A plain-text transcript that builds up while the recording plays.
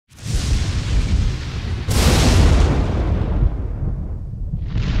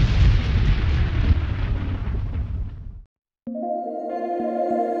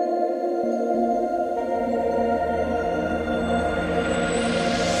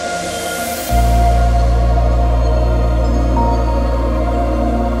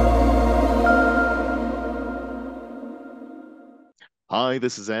Hi,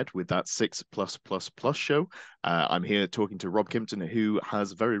 this is Ed with that 6+++ show. I'm here talking to Rob Kimpton, who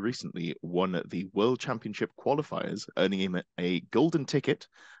has very recently won the World Championship qualifiers, earning him a golden ticket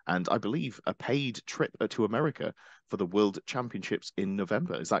and I believe a paid trip to America for the World Championships in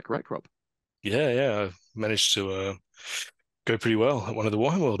November. Is that correct, Rob? Yeah, I managed to go pretty well at one of the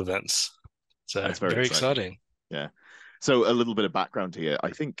Warhammer World events. So That's very very exciting. exciting. Yeah. So a little bit of background here.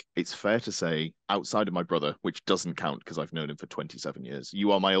 I think it's fair to say, outside of my brother, which doesn't count because I've known him for 27 years,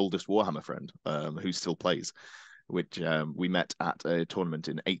 you are my oldest Warhammer friend, who still plays, which we met at a tournament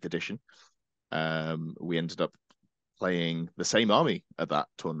in 8th edition. We ended up playing the same army at that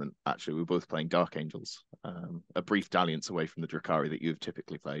tournament. Actually, we were both playing Dark Angels, a brief dalliance away from the Drukhari that you've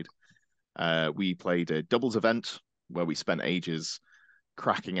typically played. We played a doubles event where we spent ages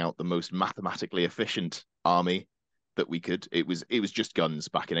cracking out the most mathematically efficient army that we could. It was just guns.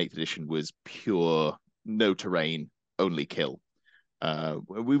 Back in 8th edition was pure no terrain, only kill.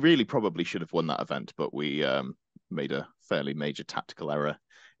 We really probably should have won that event, but we made a fairly major tactical error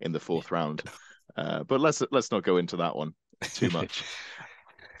in the fourth round. But let's not go into that one too much.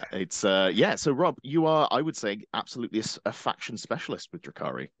 It's yeah. So Rob, you are, I would say, absolutely a faction specialist with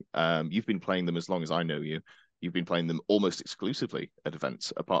Drukhari. You've been playing them as long as I know you. You've been playing them almost exclusively at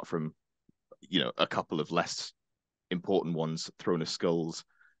events, apart from a couple of less important ones, Throne of Skulls.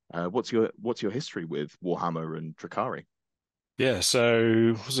 What's your history with Warhammer and Drukhari? Yeah,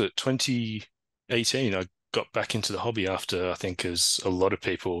 so was it 2018? I got back into the hobby after I think as a lot of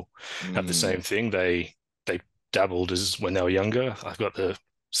people have the Mm. same thing. They dabbled as when they were younger. I got the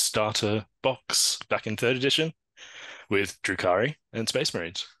starter box back in third edition with Drukhari and Space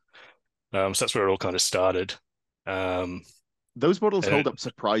Marines. So that's where it all kind of started. Um, Those models and hold it, up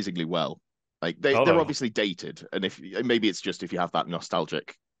surprisingly well. Like they're oh, obviously dated, and if maybe it's just if you have that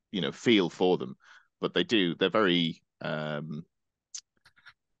nostalgic, feel for them, but they do. They're very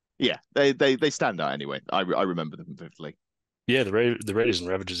yeah, they stand out anyway. I remember them vividly. yeah, the Raiders and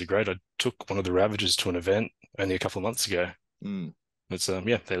Ravagers are great. I took one of the Ravagers to an event only a couple of months ago. Mm. It's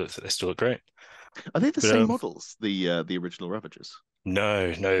yeah, they still look great. Are they the But same models, the original Ravagers?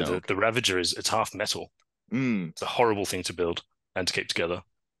 no, No, the okay. Ravager is it's half metal. Mm. It's a horrible thing to build and to keep together.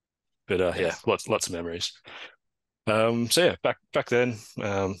 But yeah, Yes. lots of memories. So yeah, back then,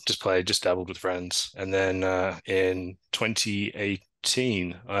 just dabbled with friends, and then in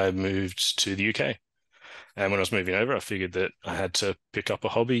 2018, I moved to the UK. And when I was moving over, I figured that I had to pick up a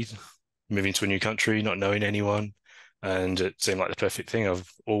hobby, moving to a new country, not knowing anyone, and it seemed like the perfect thing.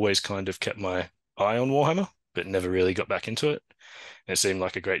 I've always kind of kept my eye on Warhammer, but never really got back into it. And it seemed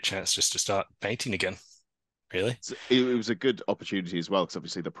like a great chance just to start painting again, really. So it was a good opportunity as well because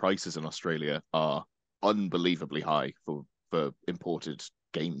obviously the prices in Australia are unbelievably high for imported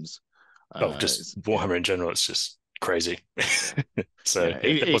games. Oh, just Yeah, Warhammer in general, it's just crazy. So yeah.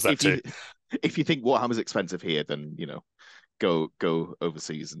 yeah, it was that If too. if you think Warhammer's expensive here, then go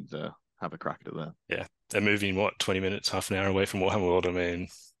overseas and have a crack at it there. Yeah. They're moving what, 20 minutes, half an hour away from Warhammer World. I mean,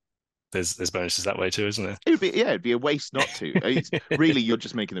 there's bonuses that way too, isn't there? It'd be a waste not to. Really, you're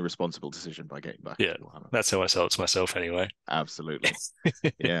just making the responsible decision by getting back Yeah. into Warhammer. That's how I sell it to myself anyway. Absolutely.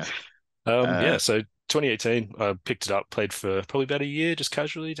 Yeah. Yeah, Uh, so 2018, I picked it up, played for probably about a year just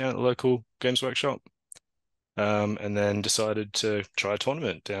casually down at the local games workshop. And then decided to try a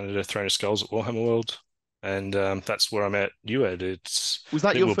tournament down at a Throne of Skulls at Warhammer World. And that's where I met you, Ed. was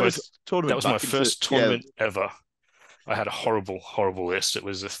I that think your we are both, first that tournament was my back into? first Yeah, tournament ever. I had a horrible list. It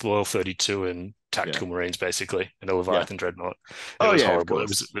was a Loyal 32 and yeah, Tactical Marines, basically, and a yeah. Leviathan Dreadnought. It Oh was yeah, of horrible. It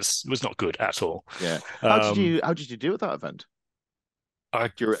was, course. it was, it was not good at all. Yeah. Um, How did you do at that event? I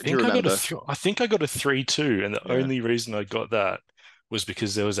Do you think I got a remember? th I think I got a 3-2, and the Yeah. only reason I got that was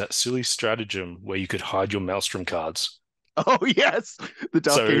because there was that silly stratagem where you could hide your Maelstrom cards. Oh yes, the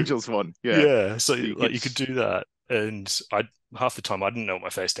Dark So Angels one. Yeah. yeah, so So you like could. you could do that, and I half the time I didn't know what my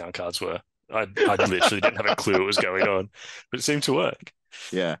face down cards were. I literally didn't have a clue what was going on, but it seemed to work.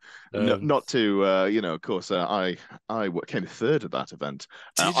 Yeah. No, Um, not to of course, came third at that event.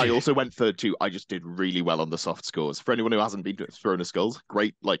 did I you? also went third too. I just did really well on the soft scores. For anyone who hasn't been to Throne of Skulls,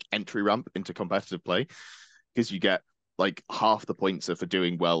 great like entry ramp into competitive play because you get like half the points are for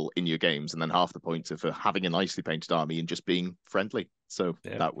doing well in your games, and then half the points are for having a nicely painted army and just being friendly. So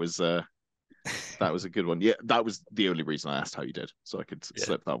Yeah, that was a good one. Yeah, that was the only reason I asked how you did, so I could yeah.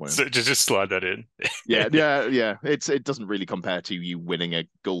 slip that one in. So just slide that in. Yeah. It doesn't really compare to you winning a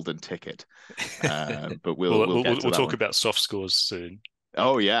golden ticket, but We'll, we'll we'll get we'll to we'll that talk one. about soft scores soon.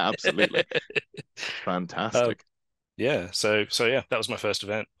 Oh yeah, absolutely, Um, fantastic. Yeah, so yeah, that was my first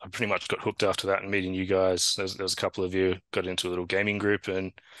event. I pretty much got hooked after that and meeting you guys. There was a couple of you, got into a little gaming group,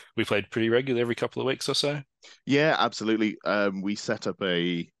 and we played pretty regular every couple of weeks or so. Yeah, absolutely. We set up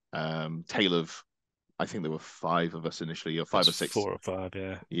a tale of, I think there were five of us initially, or five That's or six. 4 or 5,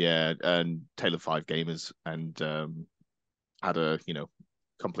 yeah. Yeah, and tale of five gamers, and had a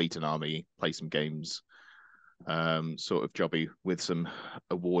complete an army, play some games, sort of jobby with some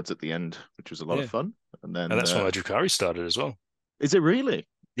awards at the end, which was a lot of Yeah. fun. And And then, that's when my Drukhari started as well. is it really?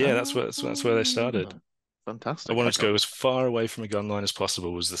 Yeah, that's where they started. I Fantastic. wanted to Okay. go as far away from a gun line as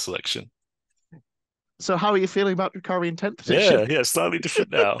possible was the selection. So, how are you feeling about Drukhari in 10th edition? Yeah, yeah, slightly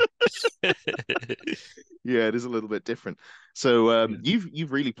different now. Yeah, it is a little bit different. So Yeah.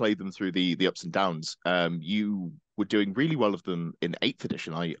 you've really played them through the ups and downs. You were doing really well of them in 8th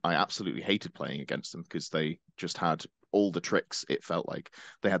edition. I absolutely hated playing against them because they just had all the tricks. It felt like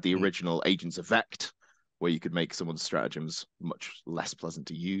they had the Mm. original Agents of Vect, where you could make someone's stratagems much less pleasant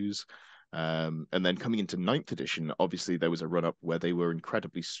to use. And then coming into 9th edition, obviously there was a run up where they were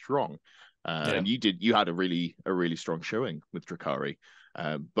incredibly strong. Yeah. And you had a really strong showing with Drukhari.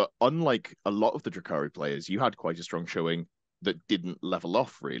 But unlike a lot of the Drukhari players, you had quite a strong showing that didn't level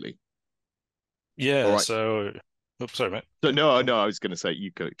off really. All Yeah, right. so oops, sorry, mate. So Yeah, no, go on. no, I was going to say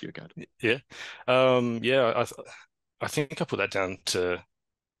you go. Yeah. Yeah, I think I put that down to,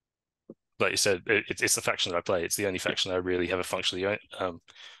 like you said, it's the faction that I play. It's the only Yeah, faction I really have a functionally own.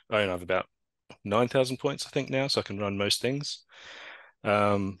 I have about 9,000 points, I think now, so I can run most things.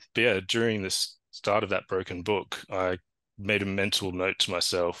 But yeah, during this start of that broken book, I made a mental note to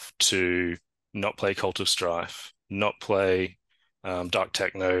myself to not play Cult of Strife, not play Dark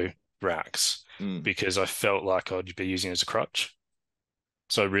Techno racks, mm, because I felt like I'd be using it as a crutch.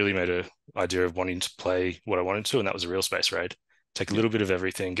 So I really made a idea of wanting to play what I wanted to, and that was a real space raid. Take a yeah. little bit of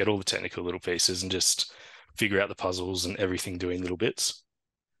everything, get all the technical little pieces, and just figure out the puzzles and everything doing little bits.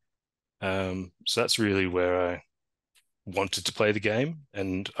 So that's really where I wanted to play the game,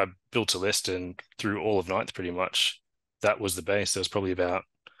 and I built a list, and through all of ninth pretty much that was the base. There was probably about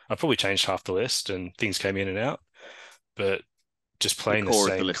I probably changed half the list and things came in and out, but just The playing the core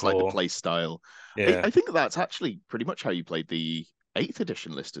of the same list, like the core. play style. I Yeah, think that's actually pretty much how you played the 8th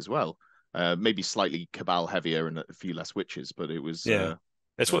edition list as well. Maybe slightly Cabal heavier and a few less witches, but it was yeah.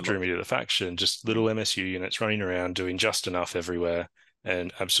 That's a what lot drew of me to the faction. Just mm, little MSU units running around doing just enough everywhere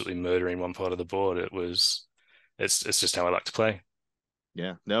and absolutely murdering one part of the board. It's just how I like to play.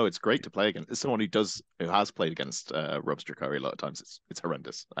 yeah. No, it's great to play against. As someone who has played against Rob's Drukhari a lot of times, it's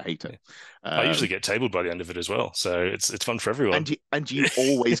horrendous. I hate it. Yeah. I usually Um, get tabled by the end of it as well, so it's fun for everyone. and you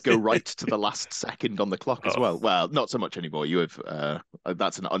always go right to the last second on the clock as Oh, well. Well, not so much anymore. You have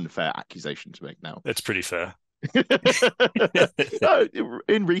that's an unfair accusation to make now. it's pretty fair. No,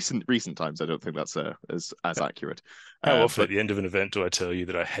 in recent times, I don't think that's as accurate. How often at But the end of an event do I tell you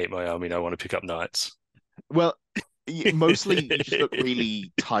that I hate my army and I want to pick up knights? well, mostly you just look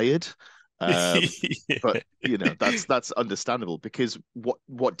really tired. Um, but that's understandable because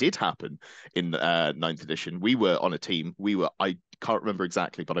what did happen in ninth edition, we were on a team. I can't remember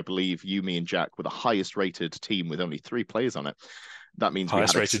exactly, but I believe you, me, and Jack were the highest rated team with only 3 players on it. That means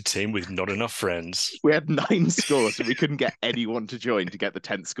Highest rated team with not enough friends. we had 9 scores, and we couldn't get anyone to join to get the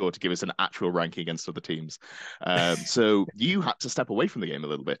 10th score to give us an actual ranking against other teams. So you had to step away from the game a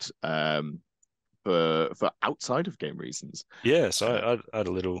little bit for outside of game reasons. Yeah, so Uh, I had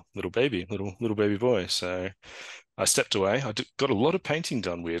a little baby, little baby boy. So I stepped away. Got a lot of painting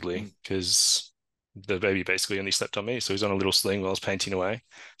done weirdly mm, because the baby basically only slept on me. So he was on a little sling while I was painting away.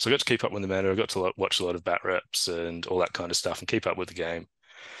 So I got to keep up with the meta. I got to watch a lot of bat reps and all that kind of stuff and keep up with the game.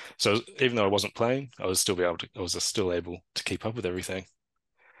 So even though I wasn't playing, I was still able to keep up with everything.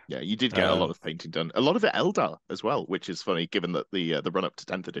 yeah, you did get a lot Um, of painting done. A lot of it Eldar as well, which is funny given that the run up to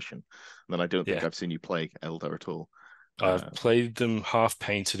 10th edition. And then I don't think yeah, I've seen you play Eldar at all. I've Uh, played them half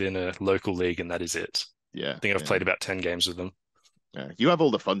painted in a local league, and that is it. yeah, I think I've yeah, played about 10 games with them. yeah. You have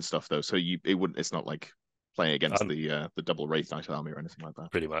all the fun stuff though, so it's not like playing against Um, the double Wraith Knight army or anything like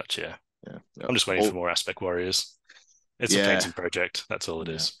that. Pretty much, yeah. Yeah, I'm just waiting for all more Aspect Warriors. It's a yeah, painting project. That's all it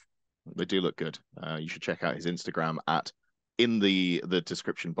yeah. is. They do look good. You should check out his Instagram at in the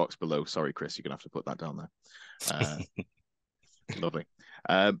description box below. Sorry, Chris, you're gonna have to put that down there. Lovely.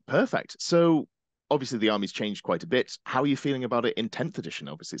 Perfect. So obviously the army's changed quite a bit. How are you feeling about it in 10th edition?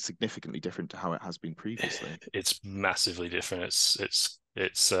 Obviously, it's significantly different to how it has been previously. It's massively different.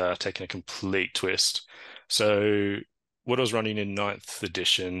 It's taken a complete twist. So what I was running in ninth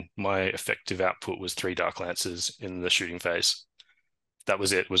edition, my effective output was 3 Dark Lancers in the shooting phase. That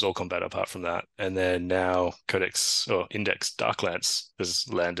was it. It was all combat apart from that. And then now Codex or Index Dark Lance has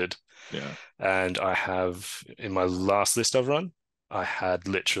landed. Yeah. And I have, in my last list I've run, I had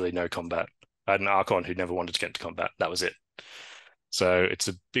literally no combat. I had an Archon who never wanted to get into combat. That was it. So it's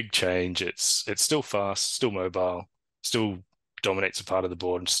a big change. It's still fast, still mobile, still dominates a part of the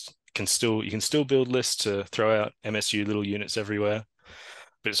board. You can still build lists to throw out MSU little units everywhere,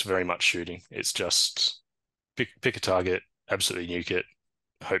 but it's very much shooting. It's just pick a target, absolutely nuke it,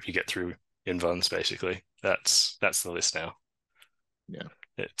 hope you get through invuns, basically. That's the list now. Yeah.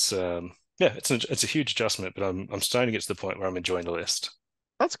 It's yeah, it's a huge adjustment, but I'm starting to get to the point where I'm enjoying the list.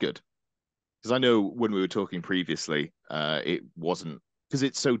 That's good. Because I know when we were talking previously, it wasn't because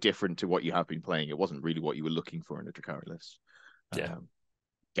it's so different to what you have been playing. It wasn't really what you were looking for in a Drukhari list. Yeah,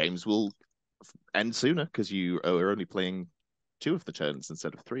 Games will end sooner because you are only playing two of the turns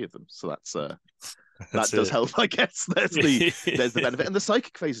instead of three of them. So that that's does it. help, I guess. There's the benefit, and the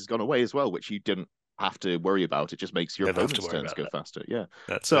psychic phase has gone away as well, which you didn't have to worry about. It just makes your Never have to opponent's worry turns about go that. faster. Yeah.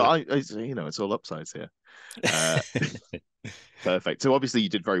 That's So it. it's all upsides here. Uh, Perfect. So obviously you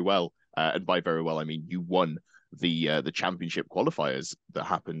did very well, and by very well I mean you won the championship qualifiers that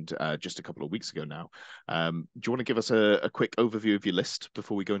happened just a couple of weeks ago now. Do you want to give us a quick overview of your list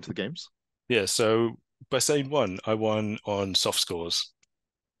before we go into the games? Yeah, so by saying one, I won on soft scores.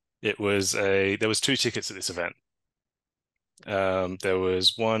 There was two tickets at this event. There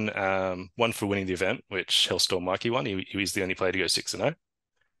was one for winning the event, which Hellstorm Mikey won. He was the only player to go 6-0.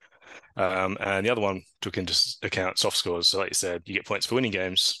 And the other one took into account soft scores. So like you said, you get points for winning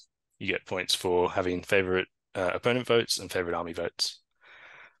games, you get points for having favorite opponent votes and favorite army votes.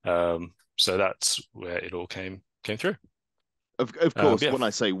 So that's where it all came through. Of course, Yeah. when I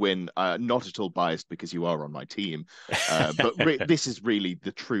say win, not at all biased because you are on my team, but this is really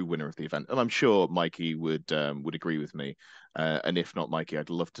the true winner of the event, and I'm sure Mikey would agree with me. And if not, Mikey, I'd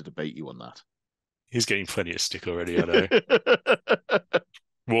love to debate you on that. He's getting plenty of stick already, I know.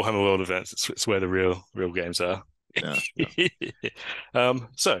 Warhammer World events, it's where the real games are. Yeah, yeah.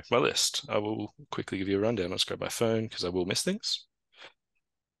 So my list. I will quickly give you a rundown. Let's grab my phone because I will miss things.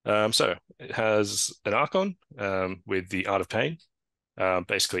 So it has an Archon with the Art of Pain.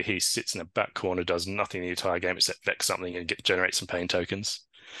 Basically, he sits in the back corner, does nothing the entire game except vex something and generate some pain tokens,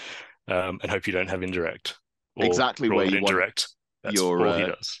 and hope you don't have indirect or Exactly roll where an you want indirect. That's your all he uh,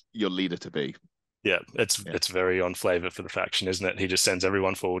 does. your leader to be. Yeah, Yeah. it's very on flavor for the faction, isn't it? He just sends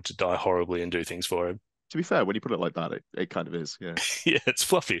everyone forward to die horribly and do things for him. To be fair, when you put it like that, it kind of is. Yeah. Yeah, it's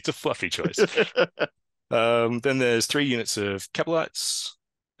fluffy. It's a fluffy choice. Then there's 3 units of Capitalites,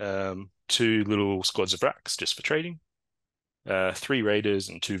 two little squads of Racks just for trading, 3 Raiders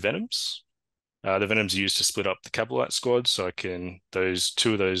and 2 Venoms. The Venoms are used to split up the Capitolite squad, so I can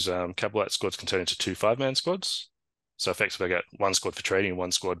two of those Capitolite squads can turn into 2 5-man squads. So effectively, I get one squad for trading and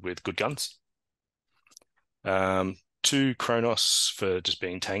one squad with good guns. 2 Kronos for just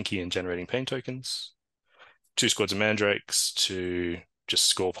being tanky and generating pain tokens. 2 squads of Mandrakes to just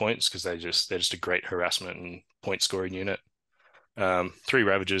score points because they're just a great harassment and point scoring unit. 3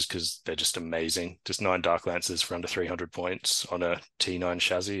 Ravagers because they're just amazing. Just 9 Dark Lancers for under 300 points on a T9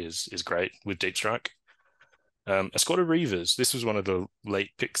 chassis is great with Deep Strike. A squad of Reavers. This was one of the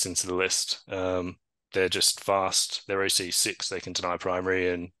late picks into the list. They're just fast. They're OC6. They can deny primary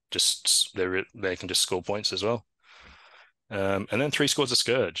and they can just score points as well. And then 3 squads of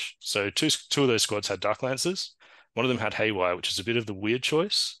Scourge. So two of those squads had Dark Lancers. One of them had Haywire, which is a bit of the weird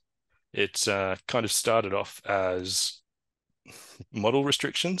choice. It kind of started off as model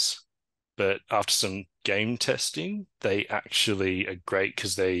restrictions, but after some game testing, they actually are great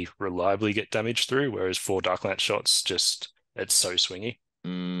because they reliably get damage through, whereas 4 Dark Lance shots it's so swingy. You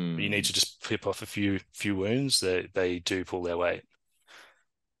need Mm. to just pip off a few wounds. They do pull their weight.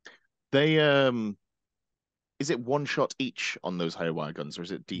 They is it one shot each on those high wire guns, or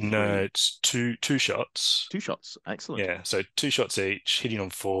is it No, D3? it's two shots. Two shots. Excellent. Yeah, so 2 shots each, hitting on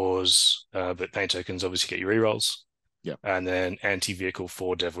 4s, but pain tokens obviously get you rerolls. Yeah. And then anti-vehicle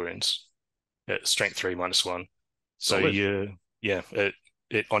 4 dev wounds at strength 3 -1. So Solid. yeah,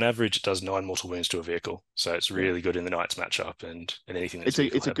 it on average it does 9 mortal wounds to a vehicle. So it's Yeah. really good in the Knights matchup and anything that's It's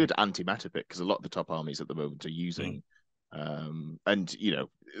vehicle a heavy. good anti-meta pick because a lot of the top armies at the moment are Mm. using and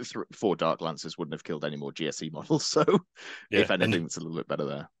four Dark Lancers wouldn't have killed any more GSE models. So Yeah, if anything, it's a little bit better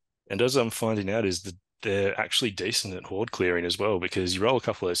there. and as I'm finding out is that they're actually decent at horde clearing as well because you roll a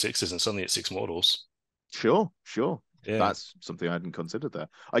couple of 6s and suddenly it's 6 mortals. Sure, sure. Yeah, That's something I hadn't considered there.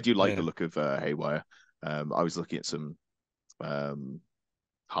 I do like the yeah. look of Haywire. I was looking at some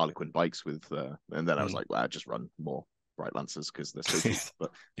Harlequin bikes and then I was Mm. like, well, just run more Bright Lancers because they're so cheap.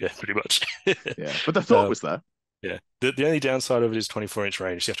 But Yeah, pretty much. yeah, but the thought Um, was there. yeah. The only downside of it is 24-inch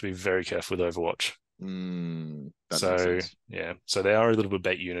range. So you have to be very careful with Overwatch. That makes So sense. yeah, so they are a little bit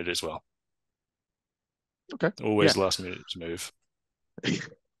bait unit as well. Okay. Yeah. Always last minute to move.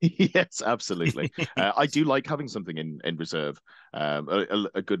 Yes, absolutely. I do like having something in reserve.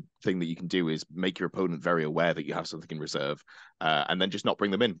 A good thing that you can do is make your opponent very aware that you have something in reserve, and then just not bring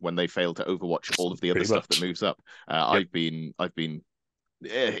them in when they fail to overwatch all of the other Pretty stuff that much. moves up. Yep. I've been.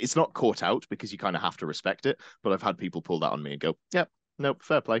 It's not caught out because you kind of have to respect it, but I've had people pull that on me and go, "Yep, nope,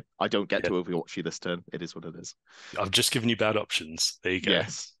 fair play. I don't get Yeah. to overwatch you this turn. It is what it is." I've just given you bad options. There you go.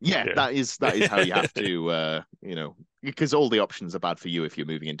 Yes. Yeah, Yeah. that is how you have to because all the options are bad for you if you're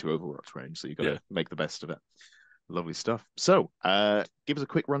moving into Overwatch range, so you've got Yeah. to make the best of it. Lovely stuff. So, give us a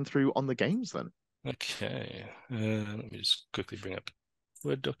quick run through on the games then. Okay. Let me just quickly bring up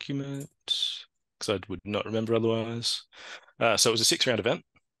Word document because I would not remember otherwise. So it was a 6 round event.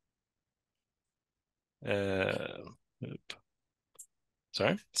 Oop.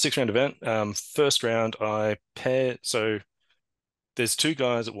 Sorry, 6 round event. First round, I paired. So there's two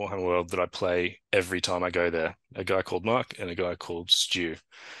guys at Warhammer World that I play every time I go there. A guy called Mark and a guy called Stu.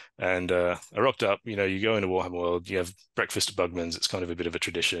 And I rocked up. You go into Warhammer World, you have breakfast at Bugman's. It's kind of a bit of a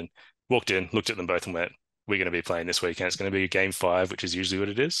tradition. Walked in, looked at them both, and went, "We're going to be playing this weekend. It's going to be game five, which is usually what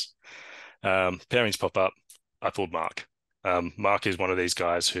it is." Pairings pop up. I pulled Mark. Mark is one of these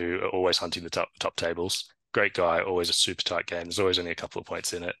guys who are always hunting the top tables. Great guy, always a super tight game. There's always only a couple of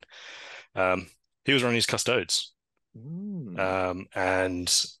points in it. Um, he was running his custodes. Mm.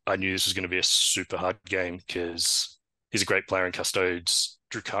 And I knew this was going to be a super hard game because he's a great player in custodes.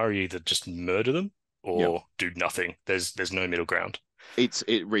 Drukhari either just murder them Yep. or do nothing. There's no middle ground. It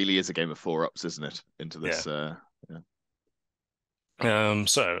really is a game of four ups, isn't it? Into Yeah. this yeah.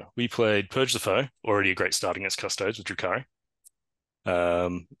 So we played Purge the Foe, already a great start against custodes with Drukhari.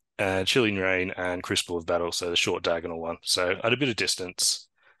 Um, and Chilling Rain and Crucible of Battle, so the short diagonal one. So at a bit of distance,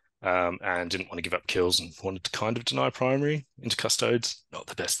 and didn't want to give up kills and wanted to kind of deny primary into custodes. Not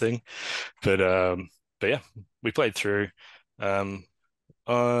the best thing, but yeah, we played through. Um,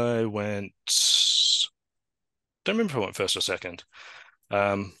 I went. Don't remember if I went first or second.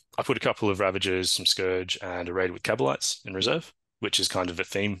 I put a couple of Ravagers, some Scourge, and a raid with Cabalites in reserve, which is kind of a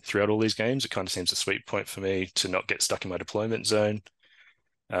theme throughout all these games. It kind of seems a sweet point for me to not get stuck in my deployment zone,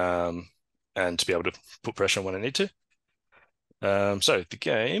 um, and to be able to put pressure on when I need to. So the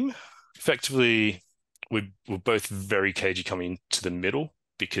game, effectively, we were both very cagey coming to the middle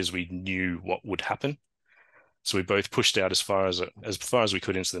because we knew what would happen. So we both pushed out as far as we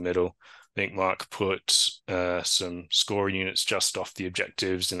could into the middle. I think Mark put some scoring units just off the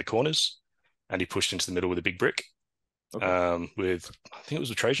objectives in the corners, and he pushed into the middle with a big brick. Okay. With I think it was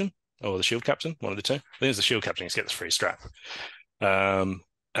the Trajan or the Shield Captain, one of the two. I think it was the Shield Captain to get this free strap.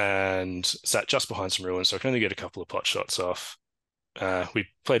 And sat just behind some ruins, so I can only get a couple of pot shots off. We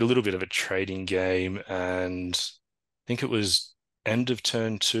played a little bit of a trading game, and I think it was end of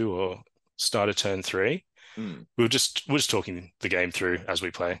turn two or start of turn three. Mm. We were just talking the game through as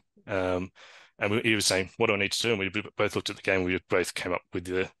we play. He was saying, "What do I need to do?" And we both looked at the game. We both came up with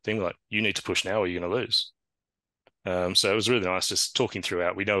the thing like, "You need to push now, or you're going to lose." So it was really nice just talking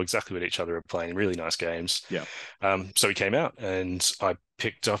throughout. We know exactly what each other are playing. Really nice games. Yeah. So he came out, and I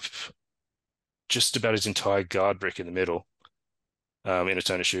picked up just about his entire guard brick in the middle, in a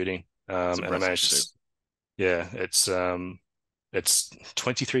turn of shooting. It's And I impressive to managed do. to, yeah, it's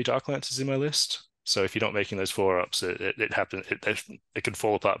 23 Dark Lances in my list. So if you're not making those 4 ups, it happens. It can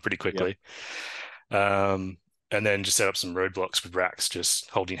fall apart pretty Yep. quickly. Um, and then just set up some roadblocks with racks, just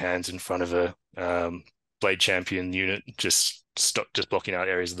holding hands in front of a Blade Champion unit, just blocking out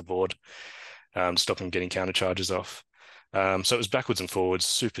areas of the board, stop them getting counter charges off. So it was backwards and forwards,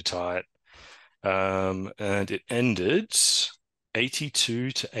 super tight. And it ended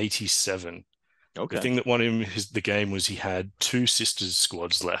 82 to 87. The Okay. thing that won him the game was he had two sisters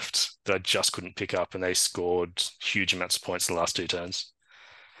squads left that I just couldn't pick up, and they scored huge amounts of points in the last 2 turns.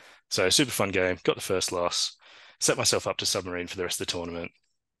 So super fun game. Got the first loss. Set myself up to submarine for the rest of the tournament.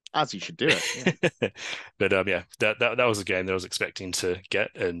 As you should do it. Yeah. But yeah, that was a game that I was expecting to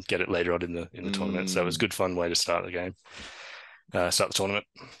get and get it later on in the tournament. So it was a Mm. good fun way to start the game, start the tournament.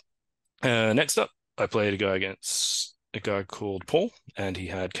 Next up, I played a guy against a guy called Paul, and he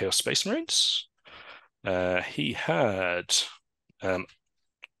had Chaos Space Marines. He had um,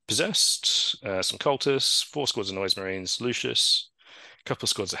 Possessed, some Cultists, 4 squads of Noise Marines, Lucius, a couple of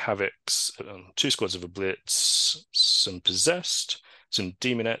squads of Havocs, 2 squads of a Blitz, some Possessed, some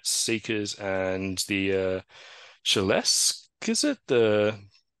Demonettes, Seekers, and the Shalesk, is it? The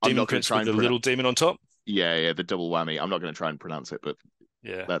I'm Demon not going to Prince try with and the pronounce. little demon on top? Yeah, yeah, the double whammy. I'm not going to try and pronounce it, but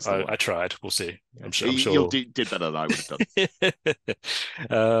Yeah, That's the I one. tried. We'll see. Yeah. I'm You'll sure. did better than I would have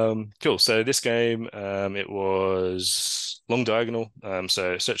done. Cool. So this game, it was long diagonal.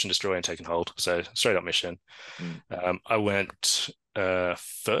 So search and destroy and take and hold. So straight up mission. Mm. I went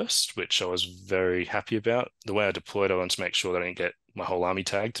first, which I was very happy about. The way I deployed, I wanted to make sure that I didn't get my whole army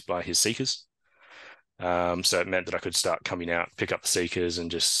tagged by his seekers. So it meant that I could start coming out, pick up the seekers,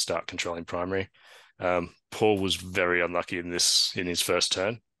 and just start controlling primary. Paul was very unlucky in his first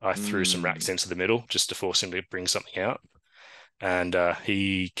turn. I threw some racks Mm. into the middle just to force him to bring something out, and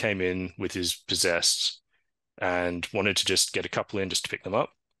he came in with his possessed and wanted to just get a couple in just to pick them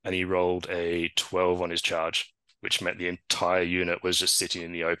up, and he rolled a 12 on his charge, which meant the entire unit was just sitting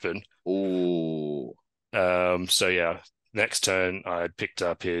in the open. Oh. So yeah, next turn I picked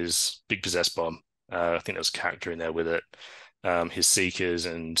up his big possessed bomb. I think there was a character in there with it, his seekers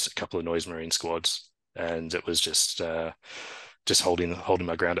and a couple of noise marine squads, and it was just holding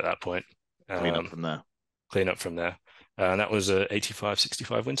my ground at that point. Clean up Um, from there. clean up from there, and that was a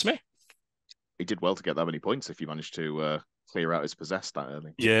 85-65 win to me. He did well to get that many points if you managed to clear out his possessed that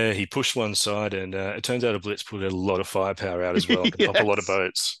early. Yeah, he pushed one side, and it turns out a blitz put a lot of firepower out as well and can pop a lot of Yes.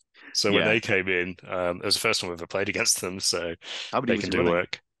 boats. So when Yeah. they came in, it was the first time I've ever played against them, so How many they was can he do running?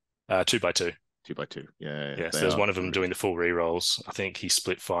 work. 2 by 2. 2 by 2. Yeah, Yeah, so they there's are one of them really doing good. the full re-rolls. I think he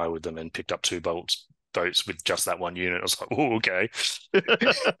split fire with them and picked up two boats with just that one unit. I was like, oh, okay.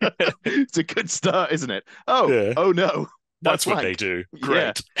 It's a good start, isn't it? Oh, Yeah, oh no, my that's what they flank. do. Yeah.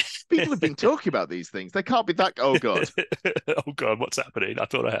 Great. People have been talking about these things. They can't be that. Oh God. Oh God, what's happening? I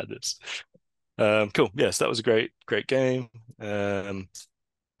thought I had this. Cool. Yes, that was a great game. Um,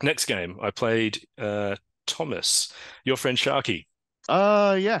 Next game, I played Thomas, your friend Sharky.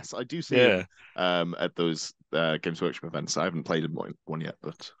 Yes, I do see him Yeah. at those Games Workshop events. I haven't played one yet,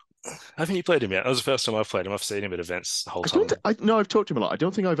 but Haven't you played him yet? That was the first time I've played him. I've seen him at events the whole I don't. time. I know I've talked to him a lot. I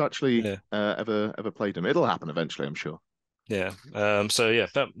don't think I've actually Yeah. ever played him. It'll happen eventually, I'm sure. Yeah. So yeah,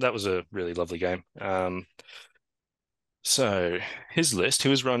 that was a really lovely game. So his list, he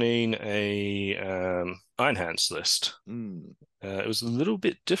was running a Iron Hands list. Mm. It was a little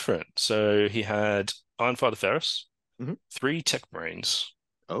bit different. So he had Iron Father Ferris, Hmm. 3 Tech Marines,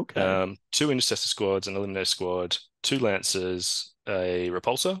 Okay. 2 Intercessor squads, an Eliminator squad, 2 Lancers, a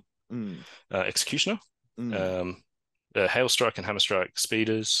Repulsor, Mm. Executioner, Mm. um, a Hailstrike and Hammerstrike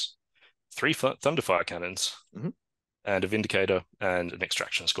speeders, 3 Thunderfire cannons, Hmm. and a Vindicator and an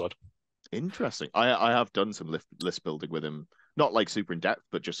Extraction squad. Interesting. I have done some list building with him, not like super in depth,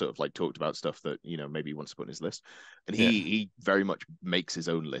 but just sort of like talked about stuff that maybe he wants to put in his list. And Yeah, he very much makes his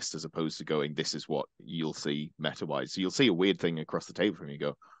own list as opposed to going, this is what you'll see meta wise. So you'll see a weird thing across the table from you,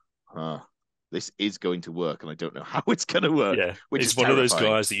 go, huh, this is going to work, and I don't know how it's going to work, yeah. which is He's one of those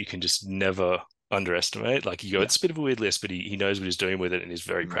terrifying. guys that you can just never underestimate. Like you go, Yeah. it's a bit of a weird list, but he knows what he's doing with it and he's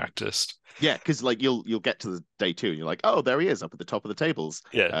very Mm. practiced. Yeah, because like you'll get to the day two and you're like, oh, there he is up at the top of the tables.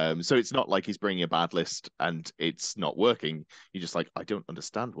 Yeah, So it's not like he's bringing a bad list and it's not working. You're just like, I don't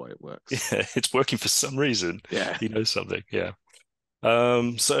understand why it works. yeah, it's working for some reason. Yeah. He knows something. Yeah.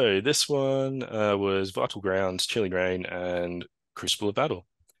 So this one was Vital Grounds, Chilling Rain, and Crucible of Battle.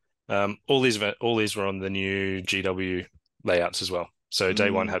 All these were on the new GW layouts as well. So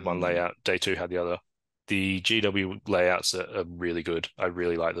day one had one Mm. layout, day two had the other. The GW layouts are really good. I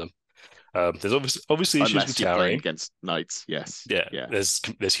really like them. There's obviously issues with Unless you're playing towering. against knights, yes. Yeah, Yeah. there's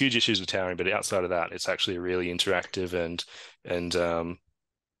huge issues with towering, but outside of that, it's actually really interactive and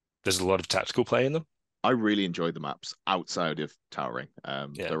there's a lot of tactical play in them. I really enjoy the maps outside of towering. Yeah.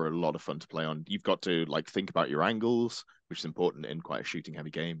 They're a lot of fun to play on. You've got to like think about your angles, which is important in quite a shooting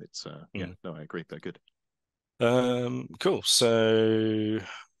heavy game. It's yeah, Mm. no, I agree. They're good. Cool. So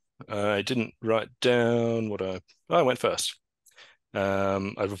I didn't write down I went first.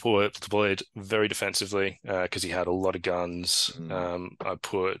 I deployed very defensively because he had a lot of guns. Mm. I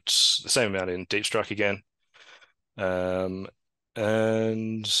put the same amount in deep strike again, um,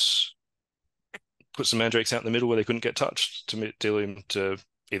 and put some mandrakes out in the middle where they couldn't get touched to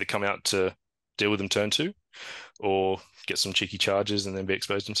either come out to deal with them turn two or get some cheeky charges and then be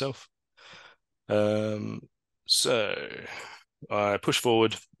exposed himself. Um, so I push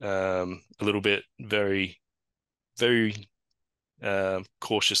forward a little bit, very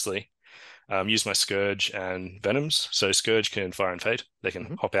cautiously. Use my Scourge and Venoms. So Scourge can fire and fade. They can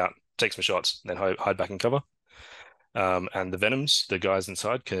Hmm. hop out, take some shots, then hide back in cover. And the Venoms, the guys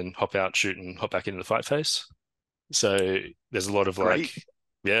inside, can hop out, shoot, and hop back into the fight phase. So there's a lot of Great.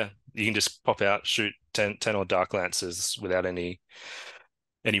 yeah, you can just pop out, shoot 10 or Dark Lancers without any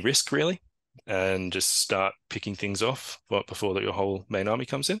risk really, and just start picking things off before your whole main army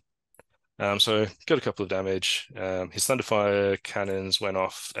comes in. So got a couple of damage. His Thunderfire cannons went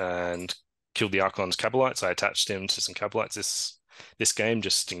off and killed the Archon's Cabalites. I attached him to some Cabalites this game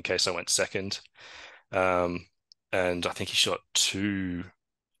just in case I went second. Um, and I think he shot 2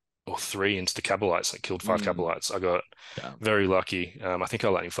 or 3 into the Cabalites, like killed 5 Cabalites. I got Yeah. very lucky. I think I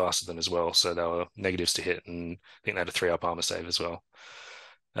lightning faster than as well, so they were negatives to hit, and I think they had a 3-up armor save as well.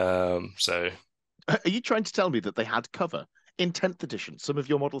 So Are you trying to tell me that they had cover in 10th edition? Some of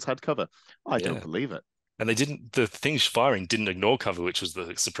your models had cover. I don't yeah, believe it. and they didn't. The things firing didn't ignore cover, which was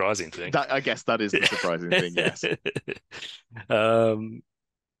the surprising thing. That I guess that is the surprising thing. Yes. Um,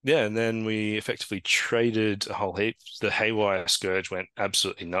 yeah, and then we effectively traded a whole heap. The Haywire Scourge went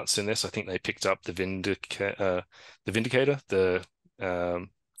absolutely nuts in this. I think they picked up the Vindicator, the um,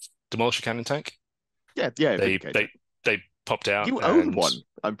 Demolisher Cannon tank. Yeah. Yeah. They Vindicator. they they popped out, You own and one.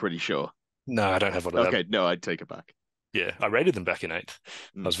 I'm pretty sure. no, I don't have one of them. Okay. No, I'd take it back. Yeah, I rated them back in eighth.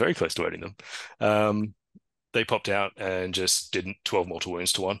 I Mm. was very close to rating them. Um, they popped out and just did 12 mortal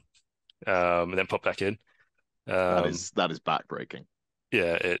wounds to one, and then popped back in. Um, That is backbreaking.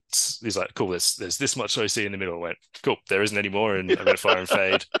 yeah, he's like, cool, there's this much OC in the middle. I went, cool, there isn't any more, and I'm gonna fire and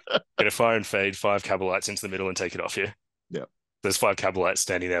fade. Gonna fire and fade 5 Cabalites into the middle and take it off here. Yeah. There's 5 Cabalites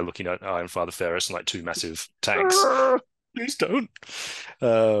standing there looking at Iron Father Ferris and like 2 massive tanks. Please don't.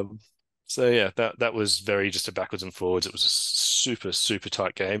 Um, so yeah, that was very just a backwards and forwards. It was a super, super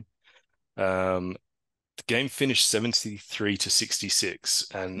tight game. Um, the game finished 73 to 66,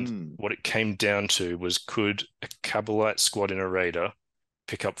 and Mm. what it came down to was could a Cabalite squad in a raider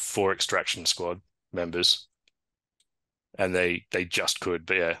pick up 4 extraction squad members? And they just could,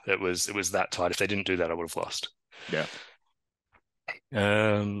 but yeah, it was that tight. If they didn't do that, I would have lost. Yeah.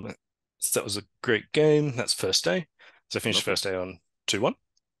 So that was a great game. That's first day. So I finished Lovely. first day on 2-1.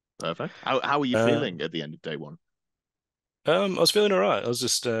 Perfect. How are you Uh, feeling at the end of day one? I was feeling all right. I was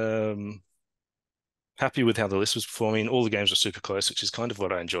just happy with how the list was performing. All the games were super close, which is kind of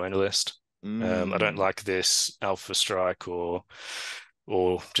what I enjoy in a list. I don't Mm. like this alpha strike or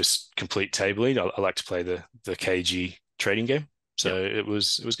just complete tabling. I like to play the KG trading game. Yeah. So it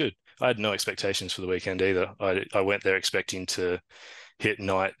was good. I had no expectations for the weekend either. I went there expecting to hit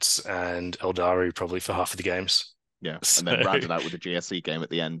Knights and Eldari probably for half of the games. Yeah. And So then round it out with a GSC game at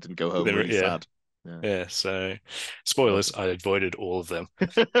the end and go home then really yeah, sad. Yeah. yeah. So spoilers, Lovely. I avoided all of them.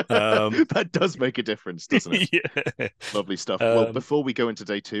 Um, That does make a difference, doesn't it? yeah. Lovely stuff. Well, Um, before we go into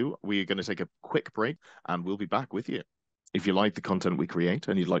day two, we're going to take a quick break and we'll be back with you. If you like the content we create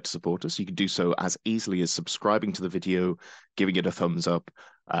and you'd like to support us, you can do so as easily as subscribing to the video, giving it a thumbs up.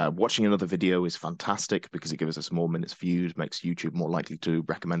 Watching another video is fantastic because it gives us more minutes viewed, makes YouTube more likely to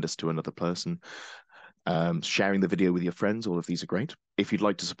recommend us to another person. Sharing the video with your friends, all of these are great. If you'd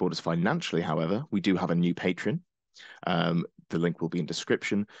like to support us financially, however, we do have a new Patreon. The link will be in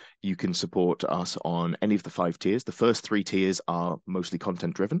description. You can support us on any of the 5 tiers. The first 3 tiers are mostly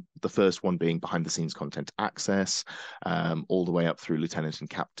content driven. The first one being behind the scenes content access, all the way up through Lieutenant and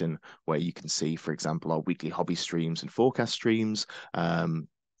Captain, where you can see, for example, our weekly hobby streams and forecast streams.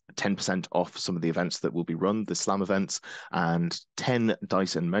 10% off some of the events that will be run, the slam events, and 10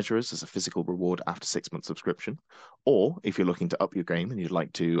 dice and measurers as a physical reward after 6 month subscription. Or if you're looking to up your game and you'd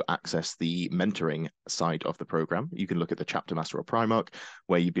like to access the mentoring side of the program, you can look at the Chapter Master or Primarch,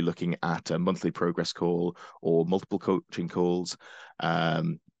 where you'd be looking at a monthly progress call or multiple coaching calls,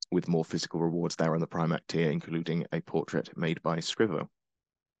 with more physical rewards there on the Primarch tier, including a portrait made by Scrivo.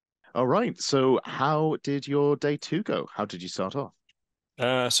 All right, so how did your day 2 go? How did you start off?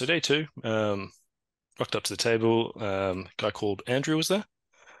 so day two, rocked up to the table. Guy called Andrew was there.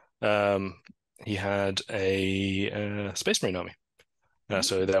 Um, he had a Space Marine army.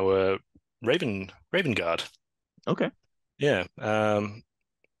 So there were Raven Guard. Okay. Yeah.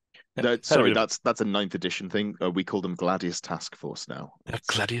 Had a Sorry, bit of that's a ninth edition thing. We call them Gladius Task Force now. a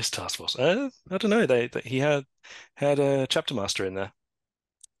Gladius Task Force. I don't know. He had a chapter master in there.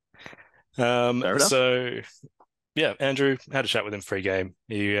 Fair enough. So yeah, Andrew had a chat with him pre-game.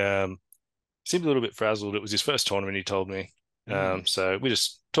 He seemed a little bit frazzled. It was his first tournament, he told me. Mm. So we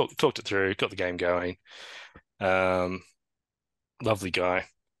just talked it through, got the game going. Um, Lovely guy.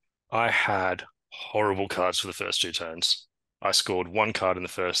 I had horrible cards for the first 2 turns. I scored 1 card in the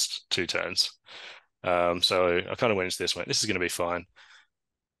first 2 turns. So I kind of went into this, went, this is going to be fine.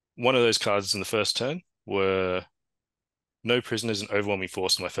 One of those cards in the first turn were no prisoners and overwhelming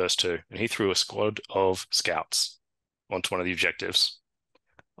force in my first 2, and he threw a squad of scouts onto one of the objectives.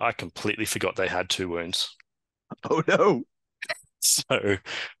 I completely forgot they had 2 wounds. Oh no. So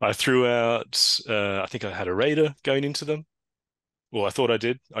I threw out, I think I had a raider going into them. Well, I thought I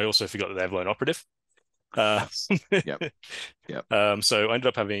did. I also forgot that they have lone operative. Uh, Yep. Yep. so I ended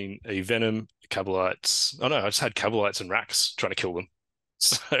up having a Venom, Cabalites. Oh no, I just had Cabalites and Racks trying to kill them.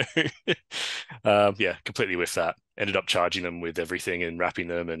 So yeah, completely with that. Ended up charging them with everything and wrapping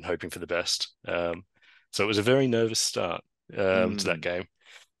them and hoping for the best. So it was a very nervous start to that Mm. game.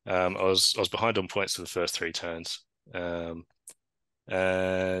 I was behind on points for the first three turns.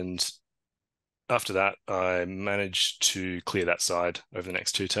 And after that, I managed to clear that side over the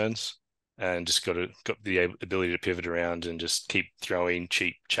next two turns and just got the ability to pivot around and just keep throwing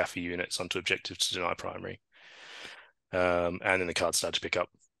cheap chaffy units onto objectives to deny primary. And then the cards started to pick up.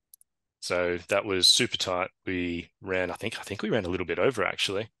 So that was super tight. We ran, I think we ran a little bit over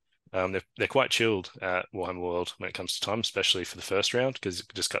actually. They're quite chilled at Warhammer World when it comes to time, especially for the first round because it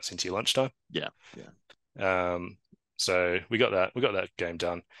just cuts into your lunchtime. Yeah. Yeah. So we got that game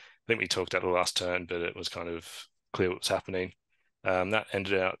done. I think we talked at the last turn, but it was kind of clear what was happening. That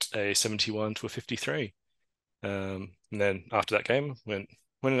ended out a 71 to a 53. And then after that game, went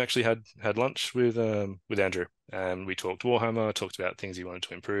and actually had lunch with Andrew, and we talked Warhammer, talked about things he wanted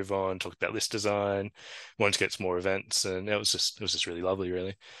to improve on, talked about list design, wanted to get some more events, and it was just really lovely,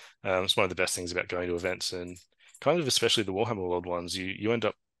 really. It's one of the best things about going to events, and kind of especially the Warhammer World ones. You end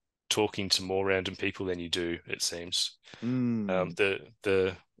up talking to more random people than you do, it seems. Mm.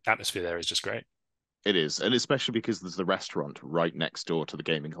 The atmosphere there is just great. It is, and especially because there's the restaurant right next door to the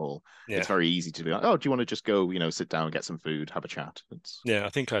gaming hall. It's Yeah. very easy to be like, oh, do you want to just go, sit down, get some food, have a chat? It's Yeah, I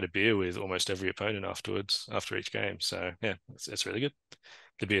think I had a beer with almost every opponent afterwards, after each game. So yeah, it's really good.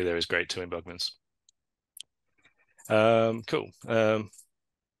 The beer there is great too in Bugman's. Cool.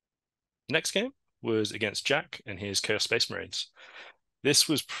 Next game was against Jack and his Chaos Space Marines. This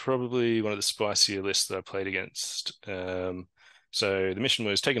was probably one of the spicier lists that I played against. So the mission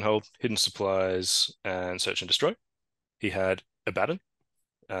was take and hold, hidden supplies, and search and destroy. He had Abaddon,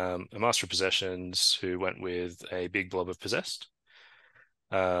 a Master of Possessions who went with a big blob of possessed.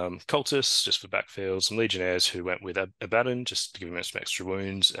 Cultists just for backfield, some Legionnaires who went with Abaddon just to give him some extra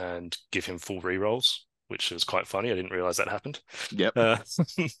wounds and give him full rerolls, which was quite funny. I didn't realize that happened. yep, Uh,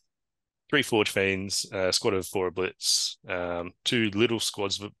 three Forge Fiends, a squad of four Blitz, two little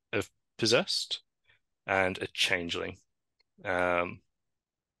squads of Possessed, and a Changeling.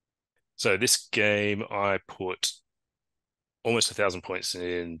 So this game I put almost 1,000 points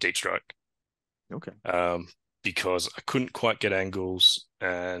in Deep Strike. okay, Because I couldn't quite get angles,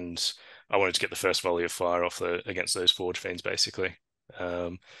 and I wanted to get the first volley of fire off against those Forge Fiends, basically.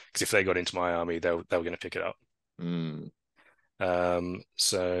 Because if they got into my army, they were going to pick it up. mm.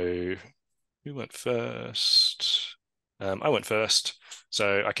 So who went first? I went first.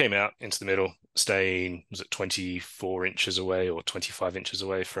 So I came out into the middle, staying, was it 24 inches away or 25 inches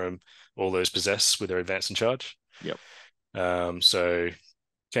away from all those possessed with their advance and charge. Yep, So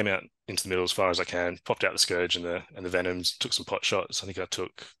came out into the middle as far as I can, popped out the Scourge and the Venoms, took some pot shots. I think I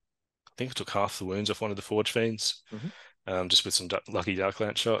took half the wounds off one of the Forge Fiends, hmm just with some lucky Dark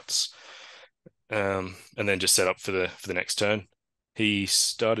Lance shots. And then just set up for the next turn. He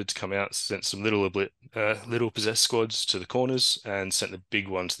started to come out, sent some little possessed squads to the corners, and sent the big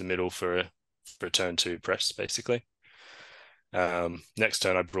one to the middle for a turn two press, basically. Next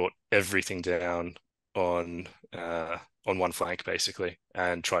turn, I brought everything down on one flank, basically,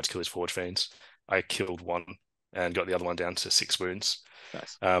 and tried to kill his Forge Fiends. I killed one and got the other one down to 6 wounds.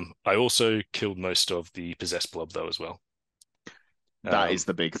 nice. I also killed most of the possessed blob, though, as well. That is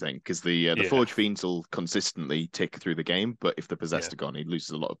the big thing because the Yeah, Forge Fiends will consistently tick through the game, but if the yeah. possessed are gone, he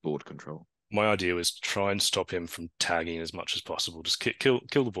loses a lot of board control. My idea was try and stop him from tagging as much as possible. Just kill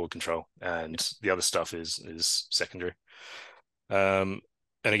the board control, and Yeah, the other stuff is secondary. Um,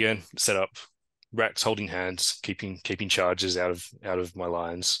 and again, set up racks, holding hands, keeping charges out of my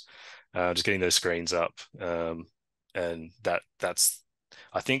lines, just getting those screens up, and that's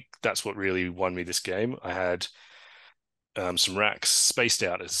I think that's what really won me this game. I had some racks spaced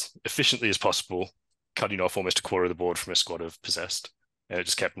out as efficiently as possible, cutting off almost a quarter of the board from a squad of possessed, and it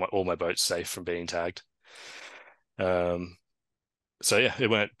just kept all my boats safe from being tagged. Um, so yeah, it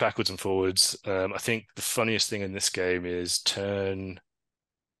went backwards and forwards. I think the funniest thing in this game is turn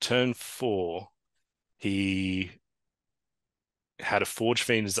four. He had a Forge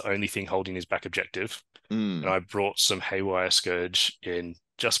Fiend as the only thing holding his back objective, and mm. I brought some Haywire Scourge in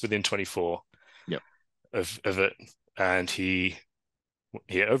just within 24 Yep, of it, and he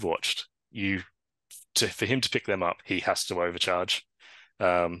overwatched. For him to pick them up, he has to overcharge.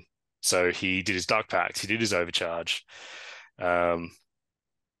 So he did his Dark Pact, he did his overcharge, um,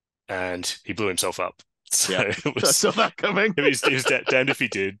 and he blew himself up. So yep. it I was saw that coming. it was damned if he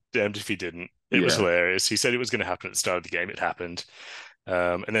did, damned if he didn't. It was Yeah, hilarious. He said it was going to happen at the start of the game. It happened.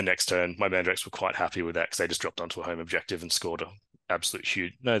 And then next turn, my Mandrakes were quite happy with that because they just dropped onto a home objective and scored a absolute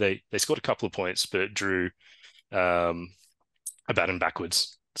huge. No, they scored a couple of points, but drew a baton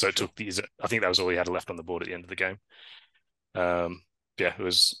backwards. So it Sure. took these. I think that was all he had left on the board at the end of the game. Um, yeah, it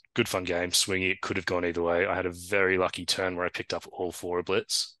was good fun game. Swingy, it could have gone either way. I had a very lucky turn where I picked up all four of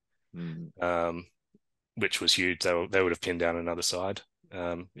Blitz, Mm. um, which was huge. They would have pinned down another side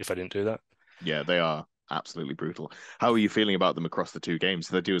if I didn't do that. Yeah, they are absolutely brutal. How are you feeling about them across the two games?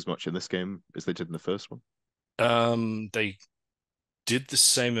 Do they do as much in this game as they did in the first one? They did the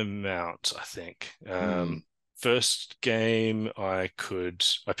same amount, I think. Mm. First game, I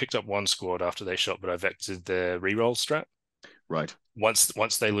picked up one squad after they shot, but I vectored their reroll strat. Right.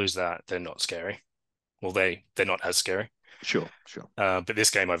 Once they lose that, they're not scary. Well, they're not as scary. Sure, sure. But this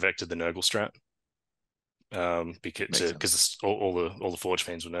game, I vectored the Nurgle strat Makes sense. because all the Forge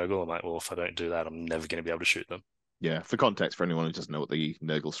Fiends were Nurgle. I'm like, well, if I don't do that, I'm never going to be able to shoot them. Yeah, for context, for anyone who doesn't know what the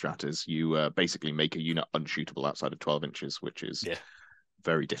Nurgle strat is, you basically make a unit unshootable outside of 12 inches, which is Yeah,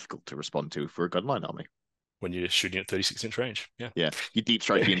 very difficult to respond to for a gunline army. when you're shooting at 36-inch range. Yeah, Yeah, you deep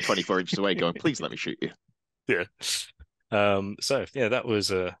strike being 24 inches away, going, please let me shoot you. yeah. So yeah, that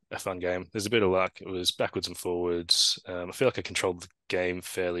was a fun game. There's a bit of luck. It was backwards and forwards. I feel like I controlled the game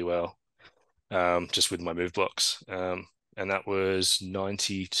fairly well, just with my move blocks. And that was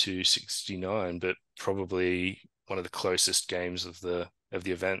 90-69, but probably one of the closest games of the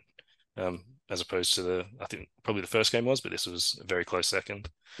event, as opposed to I think probably the first game was, but this was a very close second.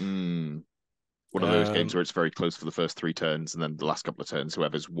 Mm. One of those games Um, where it's very close for the first three turns, and then the last couple of turns,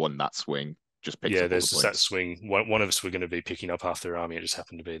 whoever's won that swing just picks yeah, up all there's the just that points. swing. One of us were going to be picking up half their army. It just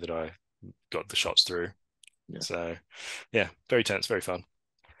happened to be that I got the shots through. Yeah. So, yeah, very tense, very fun.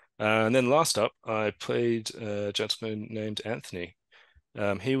 And then last up, I played a gentleman named Anthony.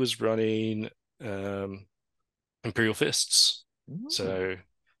 He was running um, Imperial Fists. Mm. So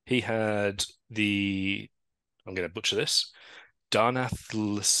he had I'm going to butcher this, Darnath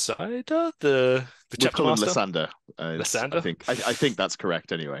Lysander, the We'll chapter call him master, Lysander. I Lysander. think I think that's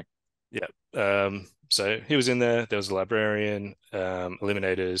correct anyway. Yeah. So he was in there. There was a librarian,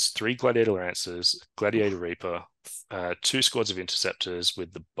 eliminators, three gladiator lancers, gladiator Oof. reaper, two squads of interceptors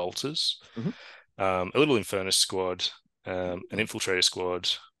with the bolters, Mhm. a little infernus squad, an Mm. infiltrator squad,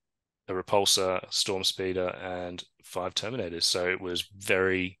 a repulsor, storm speeder, and five terminators. So it was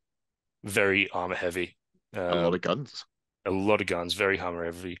very, very armor heavy. A lot of Um, guns. a lot of guns, very hammer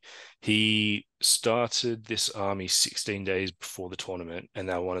heavy. He started this army 16 days before the tournament, and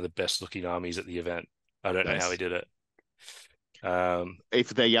they're one of the best looking armies at the event. I don't know how he Nice. did it. Um, If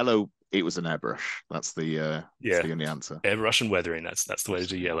they're yellow, it was an airbrush. That's yeah, the only answer. Russian weathering. That's the way to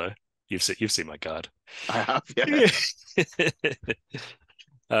do Russian, yellow. You've seen my card. I have, yeah.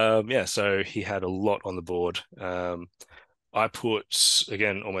 Yeah. Yeah, so he had a lot on the board. I put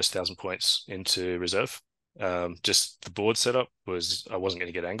again almost 1,000 points into reserve. Just the board setup was I wasn't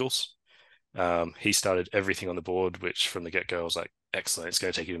going to get angles. He started everything on the board, which from the get-go I was like, excellent. It's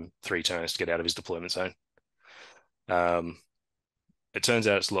going to take him 3 turns to get out of his deployment zone. Um, it turns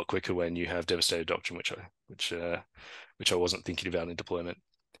out it's a lot quicker when you have devastated doctrine, which I wasn't thinking about in deployment.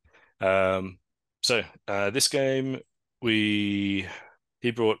 Um, so this game we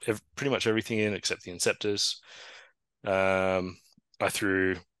he brought pretty much everything in except the inceptors. Um, I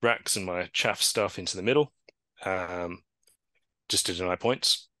threw racks and my chaff stuff into the middle, um, just to deny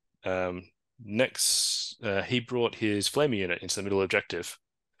points. Next, he brought his flamer unit into the middle objective.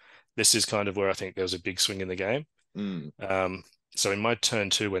 This is kind of where I think there was a big swing in the game. Mm. Um, so in my turn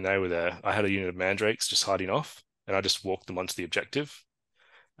two, when they were there, I had a unit of mandrakes just hiding off, and I just walked them onto the objective,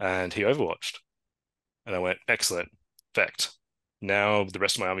 and he overwatched. And I went, excellent, fact. Now the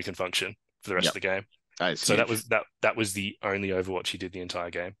rest of my army can function for the rest of Yep, the game. that is So that huge. was that was the only Overwatch he did the entire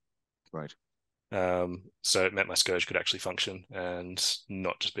game. Right. So it meant my Scourge could actually function and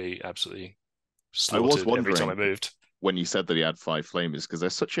not just be absolutely I was slaughtered every time I wondering moved. when you said that he had five flamers because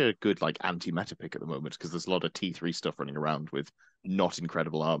there's such a good like anti-meta pick at the moment because there's a lot of T3 stuff running around with not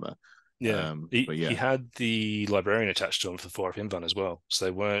incredible armor. Yeah, he But he yeah, had the Librarian attached to him for the 4 up invuln as well, so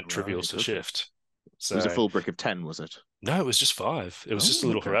they weren't trivials right. to Okay. shift. It was a So full brick of 10, was it? no, it was just 5. It was just a Oh,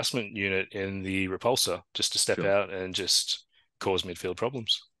 little okay. harassment unit in the repulsor just to step Sure. out and just cause midfield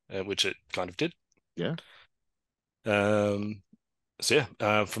problems, which it kind of did. Yeah. Um, so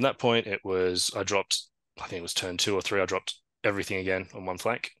yeah, from that point, I dropped, I think it was turn 2 or 3, I dropped everything again on one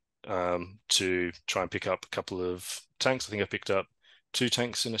flank to try and pick up a couple of tanks. I think I picked up 2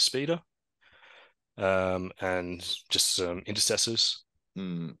 tanks and a speeder, and just some intercessors.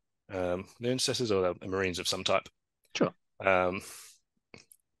 Mm, The intercessors or the marines of some type. sure. Um,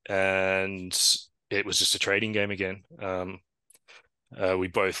 and it was just a trading game again. We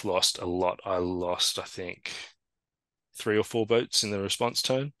both lost a lot. I lost, I think, 3 or 4 boats in the response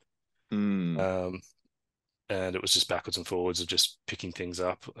turn. Mm, Um, and it was just backwards and forwards of just picking things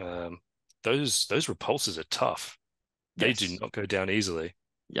up. Those repulsors are tough. They do yes. not go down easily.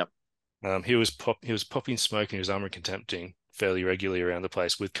 Yep. He was popping smoke and he was armor contempting fairly regularly around the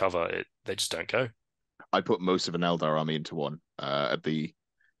place with cover. They just don't go. I put most of an Eldar army into one at the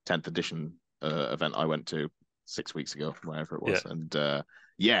 10th edition event I went to 6 weeks ago, wherever it Yeah, was. And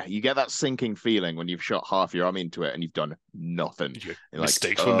yeah, you get that sinking feeling when you've shot half your army into it and you've done nothing. You're like,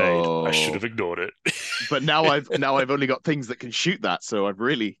 mistakes were made. I should oh, have ignored it. but now I've only got things that can shoot that, so I've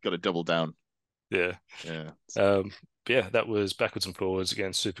really got to double down. Yeah. Yeah, But yeah, that was backwards and forwards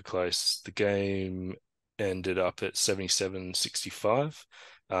again, super close. The game ended up at 77-65.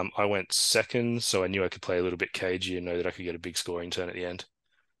 I went second, so I knew I could play a little bit cagey and know that I could get a big scoring turn at the end.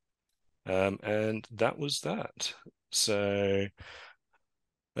 And that was that. So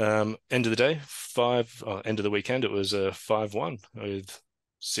end of the day, end of the weekend, it was a 5-1 with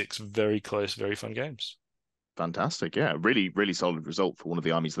 6 very close, very fun games. fantastic. Yeah, really, really solid result for one of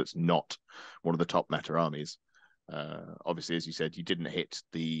the armies that's not one of the top meta armies. Obviously, as you said, you didn't hit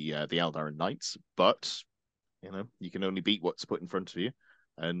the Eldarin Knights, but you can only beat what's put in front of you,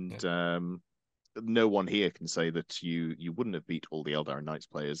 Yeah. and no one here can say that you wouldn't have beat all the Eldarin Knights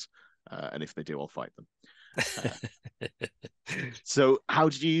players, and if they do, I'll fight them. Uh, so how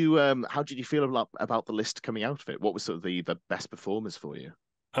did you feel about the list coming out of it? What was sort of the best performers for you?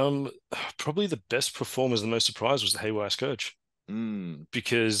 Um, Probably the best performers, the most surprised was the Haywire Scourge Mm,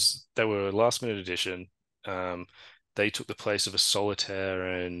 because they were a last minute addition. Um, they took the place of a Solitaire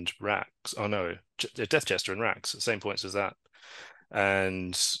and Rax. Oh no, Death Jester and Rax at the same points as that.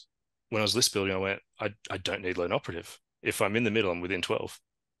 And when I was list building, I went, I don't need Lone Operative. If I'm in the middle, I'm within 12.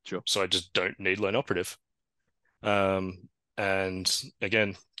 sure. So I just don't need Lone Operative. Um, and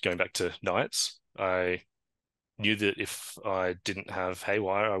again, going back to Knights, I knew that if I didn't have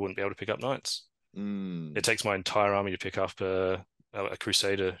Haywire, I wouldn't be able to pick up Knights. It Mm, takes my entire army to pick up a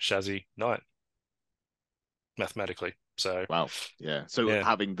Crusader Shazzy Knight mathematically. So wow. Yeah. So yeah,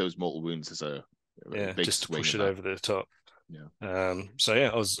 having those mortal wounds is a yeah, big just to swing push in it that. over the top. Yeah. So yeah,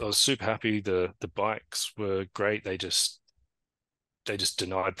 I was super happy. The bikes were great. They just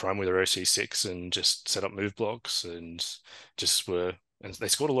denied Prime with their OC6 and just set up move blocks and just were and they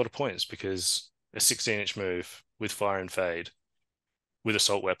scored a lot of points because a 16-inch move with fire and fade with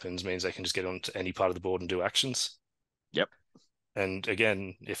assault weapons means they can just get onto any part of the board and do actions. Yep. And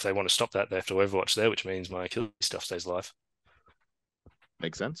again, if they want to stop that, they have to Overwatch there, which means my Achilles stuff stays alive.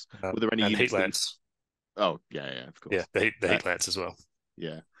 Makes sense. Were there any And Heat units that you? Lance, Oh, yeah, yeah, of yeah, course. the Uh, Heat Lance as well.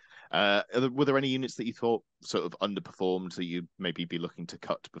 yeah. Were there any units that you thought sort of underperformed that you'd maybe be looking to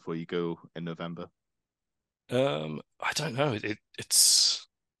cut before you go in November? I don't know.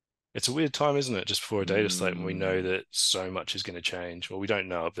 It's a weird time, isn't it? Just before a data slate when we know Mm, that so much is going to change. Well, we don't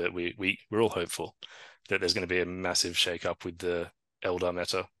know, but we're all hopeful that there's going to be a massive shake-up with the Eldar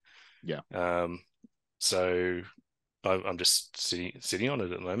meta. yeah, Um, so I'm just sitting on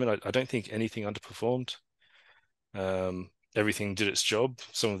it at the moment. I don't think anything underperformed. Everything did its job.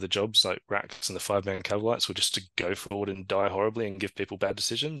 Some of the jobs, like Rax and the 5-man Cavalites, were just to go forward and die horribly and give people bad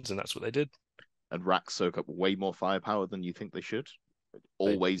decisions, and that's what they did. and racks soak up way more firepower than you think they should.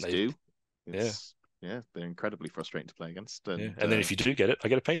 They Always they do. yeah, It's yeah, they're incredibly frustrating to play against, yeah. and And then if you do get it, I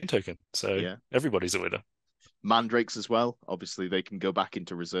get a pain token. So yeah, everybody's a winner. mandrakes as well. Obviously, they can go back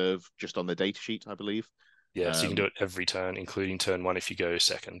into reserve just on the data sheet, I believe. Yeah, so you can do Um, it every turn, including turn 1 if you go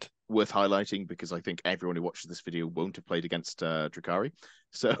second. Worth highlighting because I think everyone who watches this video won't have played against Drukhari.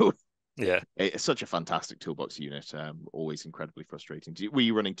 So Yeah. it's such a fantastic toolbox unit. Always incredibly frustrating. Were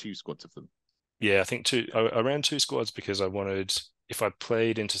you running two squads of them? Yeah, I think two. Yeah, I ran 2 squads because I wanted, if I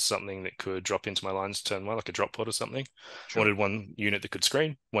played into something that could drop into my lines turn 1, like a drop pod or something, I sure. wanted one unit that could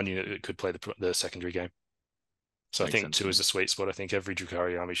screen, one unit that could play the secondary game. So I Makes think sense two to is me. a sweet spot. I think every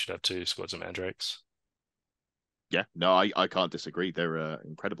Drukhari army should have 2 squads of mandrakes. Yeah, no, I can't disagree. They're an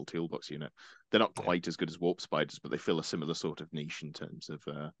incredible toolbox unit. They're not Yeah, quite as good as warp spiders, but they fill a similar sort of niche in terms of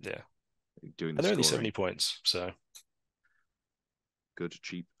yeah. doing the And they're only 70 scoring. points. So Good,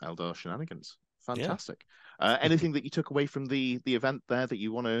 cheap Eldar shenanigans. yeah. Fantastic. Anything that you took away from the event there that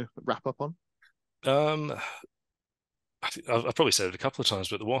you want to wrap up on? Um, I've probably said it a couple of times,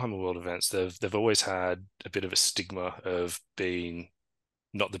 but the Warhammer World events, they've always had a bit of a stigma of being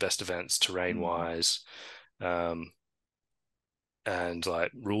not the best events terrain Mm, wise. Um, and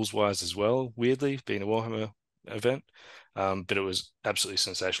like rules wise as well, weirdly, being a Warhammer event. But it was absolutely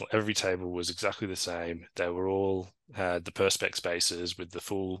sensational. Every table was exactly the same. They were all had the Perspex spaces with the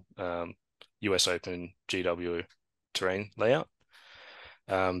full US Open GW terrain layout.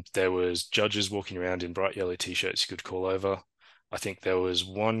 There was judges walking around in bright yellow t-shirts you could call over. I think there was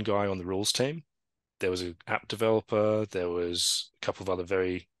one guy on the rules team. There was an app developer. There was a couple of other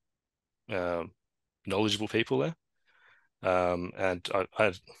very um, knowledgeable people there. And I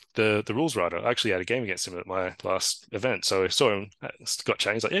had the rules writer. I actually had a game against him at my last event. So I saw him, got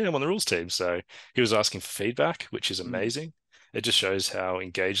chatting. He's like, "Yeah, I'm on the rules team." So he was asking for feedback, which is Mm. amazing. It just shows how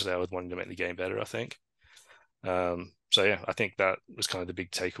engaged they are with wanting to make the game better, I think. So yeah, I think that was kind of the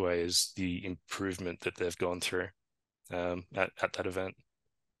big takeaway is the improvement that they've gone through at that event.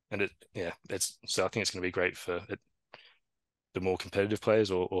 And it's so I think it's going to be great for the more competitive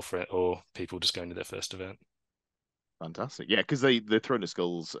players or people just going to their first event. Fantastic. Yeah, because the Throne of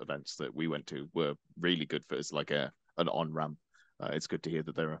Skulls events that we went to were really good for as like a an on ramp. It's good to hear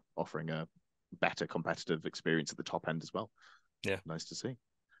that they're offering a better competitive experience at the top end as well. Yeah. Nice to see.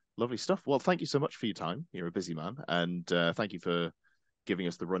 Lovely stuff. Well, thank you so much for your time. You're a busy man, and thank you for giving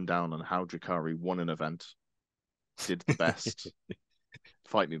us the rundown on how Drukhari won an event, did the best.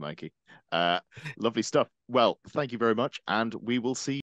 Fight me, Mikey. Uh, Lovely stuff. Well, thank you very much, and we will see